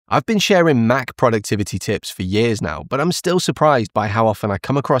I've been sharing Mac productivity tips for years now, but I'm still surprised by how often I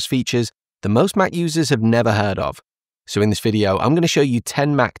come across features that most Mac users have never heard of. So in this video, I'm going to show you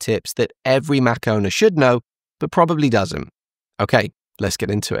 10 Mac tips that every Mac owner should know, but probably doesn't. Okay, let's get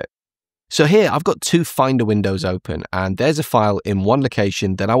into it. So here I've got two Finder windows open, and there's a file in one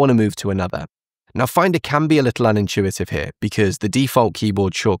location that I want to move to another. Now Finder can be a little unintuitive here because the default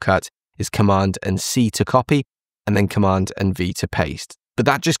keyboard shortcut is Command and C to copy, and then Command and V to paste. But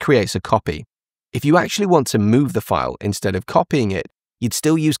that just creates a copy. If you actually want to move the file instead of copying it, you'd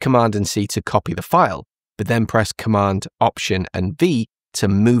still use Command and C to copy the file, but then press Command, Option, and V to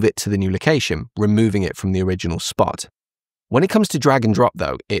move it to the new location, removing it from the original spot. When it comes to drag and drop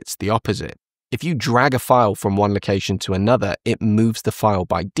though, it's the opposite. If you drag a file from one location to another, it moves the file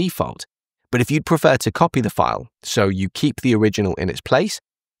by default. But if you'd prefer to copy the file, so you keep the original in its place,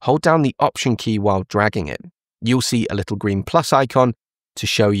 hold down the Option key while dragging it. You'll see a little green plus icon to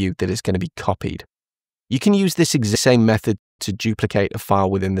show you that it's going to be copied. You can use this exact same method to duplicate a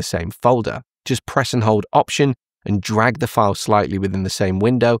file within the same folder. Just press and hold Option and drag the file slightly within the same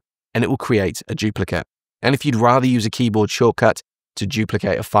window, and it will create a duplicate. And if you'd rather use a keyboard shortcut to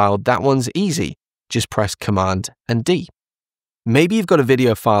duplicate a file, that one's easy. Just press Command and D. Maybe you've got a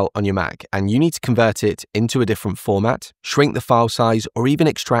video file on your Mac and you need to convert it into a different format, shrink the file size, or even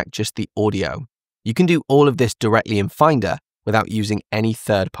extract just the audio. You can do all of this directly in Finder without using any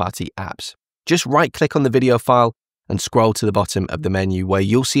third-party apps. Just right-click on the video file and scroll to the bottom of the menu where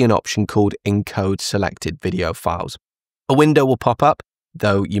you'll see an option called Encode Selected Video Files. A window will pop up,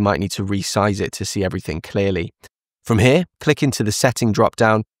 though you might need to resize it to see everything clearly. From here, click into the Setting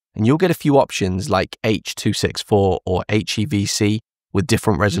drop-down and you'll get a few options like H.264 or HEVC with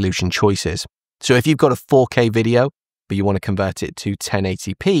different resolution choices. So if you've got a 4K video, but you want to convert it to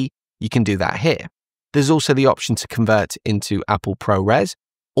 1080p, you can do that here. There's also the option to convert into Apple ProRes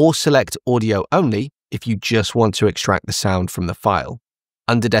or select audio only if you just want to extract the sound from the file.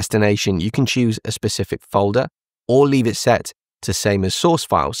 Under destination, you can choose a specific folder or leave it set to same as source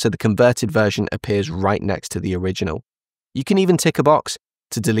file so the converted version appears right next to the original. You can even tick a box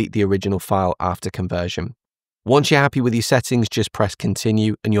to delete the original file after conversion. Once you're happy with your settings, just press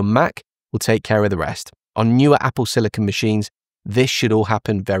continue and your Mac will take care of the rest. On newer Apple Silicon machines, this should all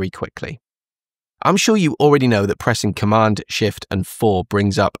happen very quickly. I'm sure you already know that pressing Command, Shift, and 4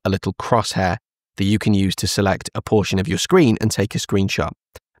 brings up a little crosshair that you can use to select a portion of your screen and take a screenshot.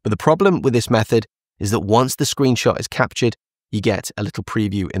 But the problem with this method is that once the screenshot is captured, you get a little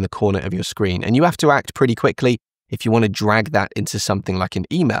preview in the corner of your screen, and you have to act pretty quickly if you want to drag that into something like an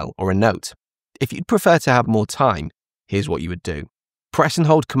email or a note. If you'd prefer to have more time, here's what you would do. Press and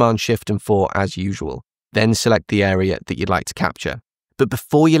hold Command, Shift, and 4 as usual, then select the area that you'd like to capture. But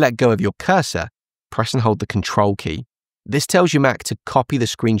before you let go of your cursor, press and hold the Control key. This tells your Mac to copy the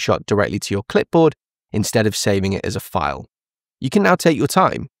screenshot directly to your clipboard instead of saving it as a file. You can now take your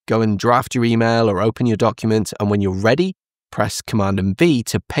time, go and draft your email or open your document, and when you're ready, press Command and V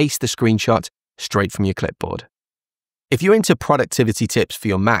to paste the screenshot straight from your clipboard. If you're into productivity tips for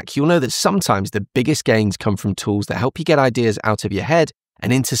your Mac, you'll know that sometimes the biggest gains come from tools that help you get ideas out of your head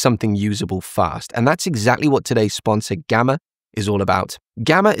and into something usable fast. And that's exactly what today's sponsor, Gamma, is all about.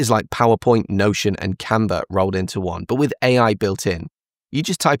 Gamma is like PowerPoint, Notion, and Canva rolled into one, but with AI built in. You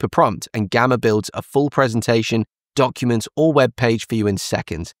just type a prompt and Gamma builds a full presentation, document, or web page for you in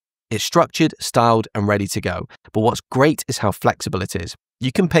seconds. It's structured, styled, and ready to go. But what's great is how flexible it is.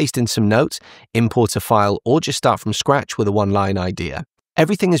 You can paste in some notes, import a file, or just start from scratch with a one-line idea.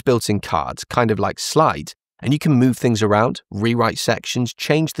 Everything is built in cards, kind of like slides, and you can move things around, rewrite sections,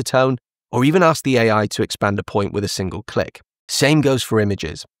 change the tone, or even ask the AI to expand a point with a single click. Same goes for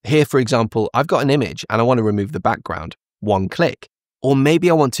images. Here, for example, I've got an image and I want to remove the background. One click. Or maybe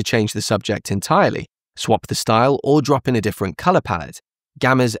I want to change the subject entirely, swap the style, or drop in a different color palette.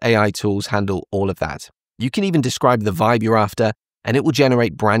 Gamma's AI tools handle all of that. You can even describe the vibe you're after, and it will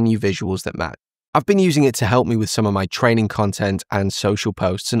generate brand new visuals that match. I've been using it to help me with some of my training content and social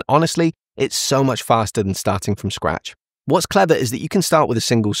posts, and honestly, it's so much faster than starting from scratch. What's clever is that you can start with a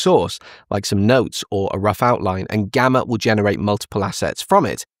single source, like some notes or a rough outline, and Gamma will generate multiple assets from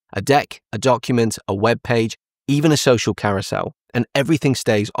it. A deck, a document, a web page, even a social carousel, and everything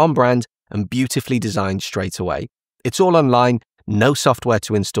stays on brand and beautifully designed straight away. It's all online, no software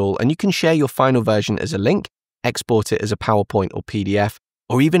to install, and you can share your final version as a link, export it as a PowerPoint or PDF,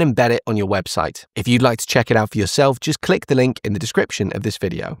 or even embed it on your website. If you'd like to check it out for yourself, just click the link in the description of this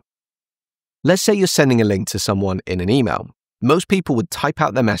video. Let's say you're sending a link to someone in an email. Most people would type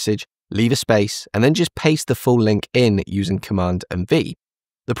out their message, leave a space, and then just paste the full link in using Command and V.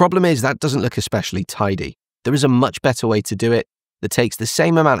 The problem is that doesn't look especially tidy. There is a much better way to do it, that takes the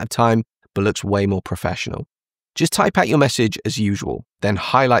same amount of time but looks way more professional. Just type out your message as usual, then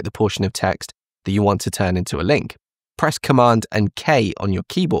highlight the portion of text that you want to turn into a link. Press Command and K on your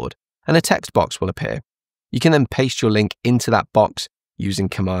keyboard, and a text box will appear. You can then paste your link into that box using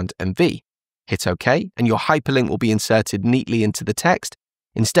Command and V. Hit OK, and your hyperlink will be inserted neatly into the text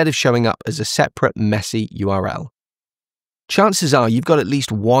instead of showing up as a separate, messy URL. Chances are you've got at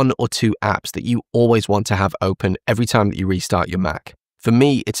least 1 or 2 apps that you always want to have open every time that you restart your Mac. For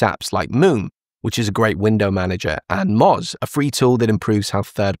me, it's apps like Moon, which is a great window manager, and Moz, a free tool that improves how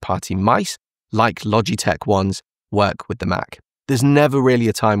third-party mice, like Logitech ones, work with the Mac. There's never really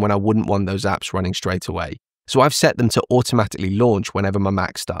a time when I wouldn't want those apps running straight away, so I've set them to automatically launch whenever my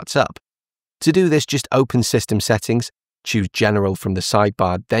Mac starts up. To do this, just open System Settings, choose General from the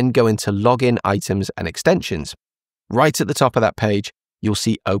sidebar, then go into Login, Items, and Extensions. Right at the top of that page, you'll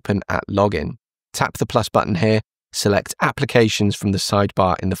see Open at Login. Tap the plus button here, select Applications from the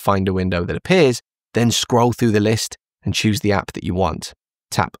sidebar in the Finder window that appears, then scroll through the list and choose the app that you want.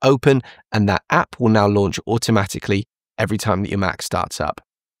 Tap Open, and that app will now launch automatically every time that your Mac starts up.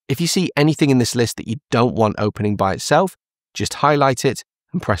 If you see anything in this list that you don't want opening by itself, just highlight it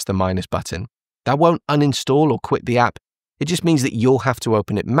and press the minus button. That won't uninstall or quit the app. It just means that you'll have to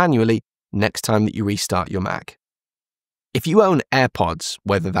open it manually next time that you restart your Mac. If you own AirPods,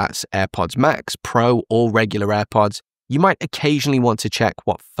 whether that's AirPods Max, Pro, or regular AirPods, you might occasionally want to check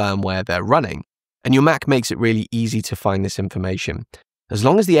what firmware they're running, and your Mac makes it really easy to find this information. As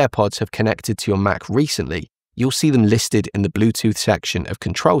long as the AirPods have connected to your Mac recently, you'll see them listed in the Bluetooth section of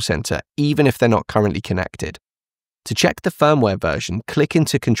Control Center, even if they're not currently connected. To check the firmware version, click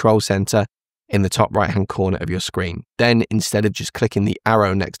into Control Center in the top right-hand corner of your screen. Then, instead of just clicking the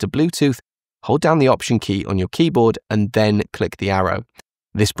arrow next to Bluetooth, hold down the Option key on your keyboard and then click the arrow.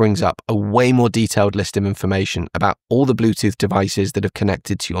 This brings up a way more detailed list of information about all the Bluetooth devices that have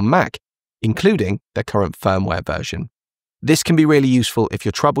connected to your Mac, including their current firmware version. This can be really useful if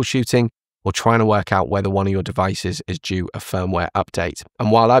you're troubleshooting or trying to work out whether one of your devices is due a firmware update.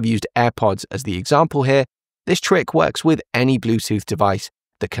 And while I've used AirPods as the example here, this trick works with any Bluetooth device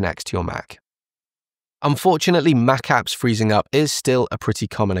that connects to your Mac. Unfortunately, Mac apps freezing up is still a pretty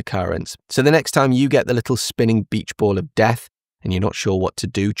common occurrence. So the next time you get the little spinning beach ball of death and you're not sure what to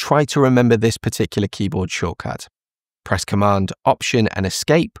do, try to remember this particular keyboard shortcut. Press Command, Option, and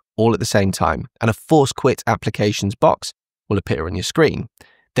Escape all at the same time, and a Force Quit Applications box will appear on your screen.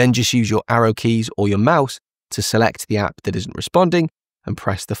 Then just use your arrow keys or your mouse to select the app that isn't responding and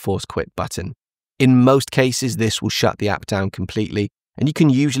press the Force Quit button. In most cases, this will shut the app down completely, and you can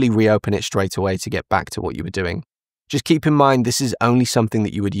usually reopen it straight away to get back to what you were doing. Just keep in mind this is only something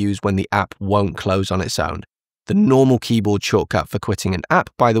that you would use when the app won't close on its own. The normal keyboard shortcut for quitting an app,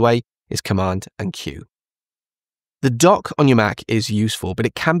 by the way, is Command and Q. The dock on your Mac is useful, but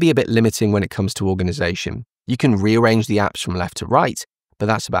it can be a bit limiting when it comes to organization. You can rearrange the apps from left to right, but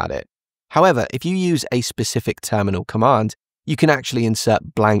that's about it. However, if you use a specific terminal command, you can actually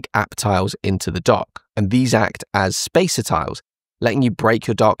insert blank app tiles into the dock, and these act as spacer tiles, letting you break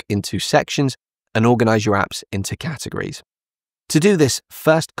your dock into sections and organize your apps into categories. To do this,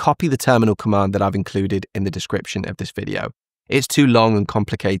 first copy the terminal command that I've included in the description of this video. It's too long and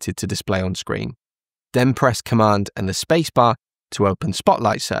complicated to display on screen. Then press Command and the spacebar to open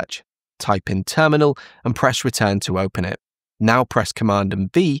Spotlight Search. Type in terminal and press Return to open it. Now press Command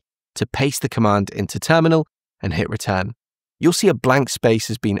and V to paste the command into terminal and hit Return. You'll see a blank space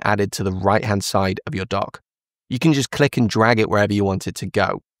has been added to the right-hand side of your dock. You can just click and drag it wherever you want it to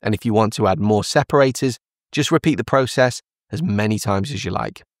go. And if you want to add more separators, just repeat the process as many times as you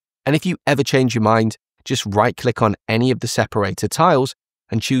like. And if you ever change your mind, just right-click on any of the separator tiles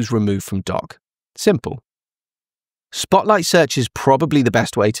and choose Remove from Dock. Simple. Spotlight Search is probably the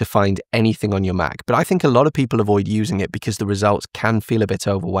best way to find anything on your Mac, but I think a lot of people avoid using it because the results can feel a bit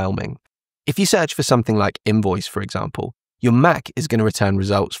overwhelming. If you search for something like invoice, for example, your Mac is going to return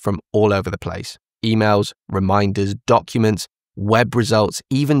results from all over the place. Emails, reminders, documents, web results,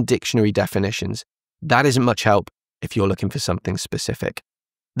 even dictionary definitions. That isn't much help if you're looking for something specific.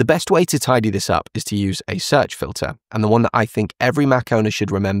 The best way to tidy this up is to use a search filter, and the one that I think every Mac owner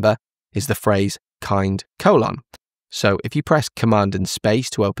should remember is the phrase kind: So if you press Command and Space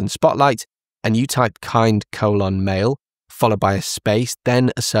to open Spotlight, and you type kind: mail, followed by a space,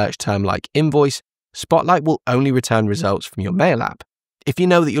 then a search term like invoice, Spotlight will only return results from your mail app. If you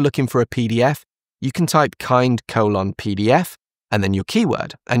know that you're looking for a PDF, you can type kind: PDF, and then your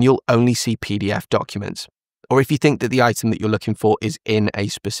keyword, and you'll only see PDF documents. Or if you think that the item that you're looking for is in a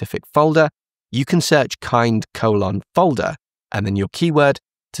specific folder, you can search kind: folder, and then your keyword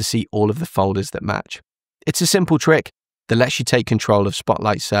to see all of the folders that match. It's a simple trick that lets you take control of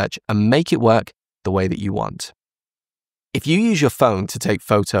Spotlight Search and make it work the way that you want. If you use your phone to take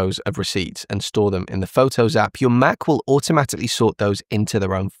photos of receipts and store them in the Photos app, your Mac will automatically sort those into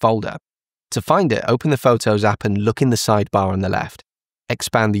their own folder. To find it, open the Photos app and look in the sidebar on the left.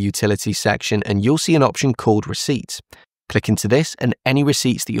 Expand the Utilities section and you'll see an option called Receipts. Click into this and any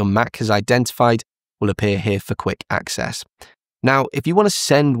receipts that your Mac has identified will appear here for quick access. Now, if you want to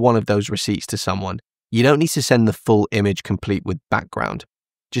send one of those receipts to someone, you don't need to send the full image complete with background.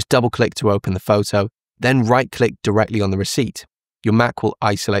 Just double-click to open the photo, then right-click directly on the receipt. Your Mac will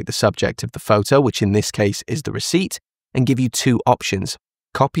isolate the subject of the photo, which in this case is the receipt, and give you two options,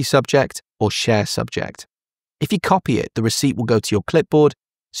 copy subject or share subject. If you copy it, the receipt will go to your clipboard,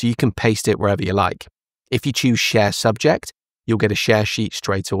 so you can paste it wherever you like. If you choose share subject, you'll get a share sheet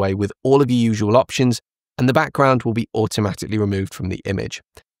straight away with all of your usual options, and the background will be automatically removed from the image.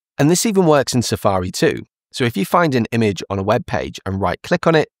 And this even works in Safari too. So if you find an image on a web page and right-click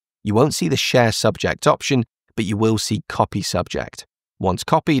on it, you won't see the share subject option, but you will see copy subject. Once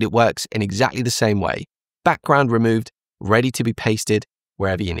copied, it works in exactly the same way. Background removed, ready to be pasted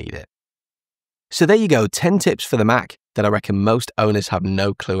wherever you need it. So there you go, 10 tips for the Mac that I reckon most owners have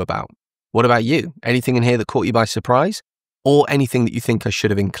no clue about. What about you? Anything in here that caught you by surprise? Or anything that you think I should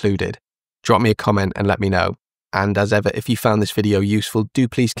have included? Drop me a comment and let me know. And as ever, if you found this video useful, do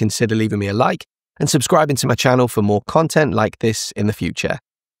please consider leaving me a like and subscribing to my channel for more content like this in the future.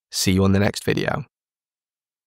 See you on the next video.